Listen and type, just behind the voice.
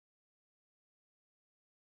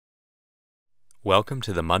Welcome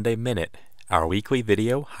to the Monday Minute, our weekly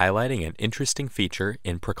video highlighting an interesting feature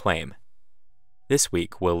in Proclaim. This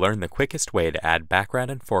week, we'll learn the quickest way to add background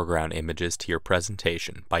and foreground images to your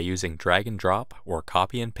presentation by using drag and drop or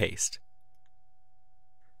copy and paste.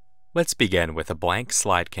 Let's begin with a blank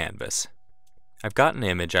slide canvas. I've got an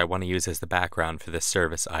image I want to use as the background for this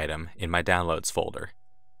service item in my Downloads folder.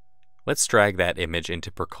 Let's drag that image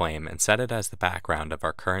into Proclaim and set it as the background of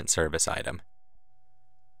our current service item.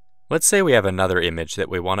 Let's say we have another image that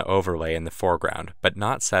we want to overlay in the foreground, but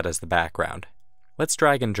not set as the background. Let's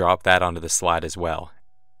drag and drop that onto the slide as well.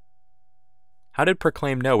 How did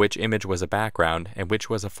Proclaim know which image was a background and which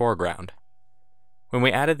was a foreground? When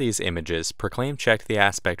we added these images, Proclaim checked the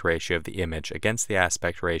aspect ratio of the image against the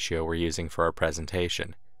aspect ratio we're using for our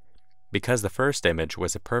presentation. Because the first image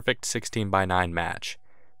was a perfect 16:9 match,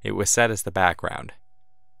 it was set as the background.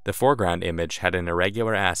 The foreground image had an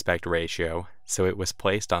irregular aspect ratio, so it was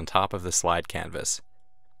placed on top of the slide canvas.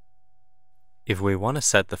 If we want to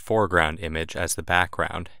set the foreground image as the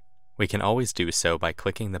background, we can always do so by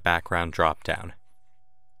clicking the background drop-down.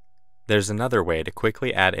 There's another way to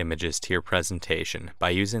quickly add images to your presentation by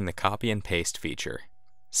using the copy and paste feature.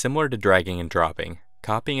 Similar to dragging and dropping,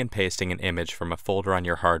 copying and pasting an image from a folder on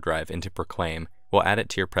your hard drive into Proclaim will add it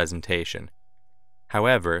to your presentation.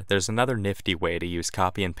 However, there's another nifty way to use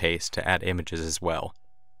copy and paste to add images as well.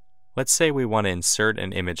 Let's say we want to insert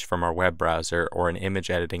an image from our web browser or an image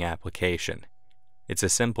editing application. It's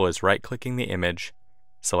as simple as right-clicking the image,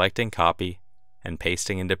 selecting Copy, and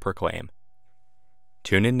pasting into Proclaim.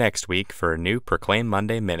 Tune in next week for a new Proclaim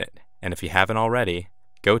Monday Minute, and if you haven't already,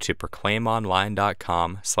 go to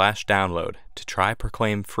proclaimonline.com/download to try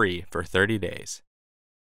Proclaim free for 30 days.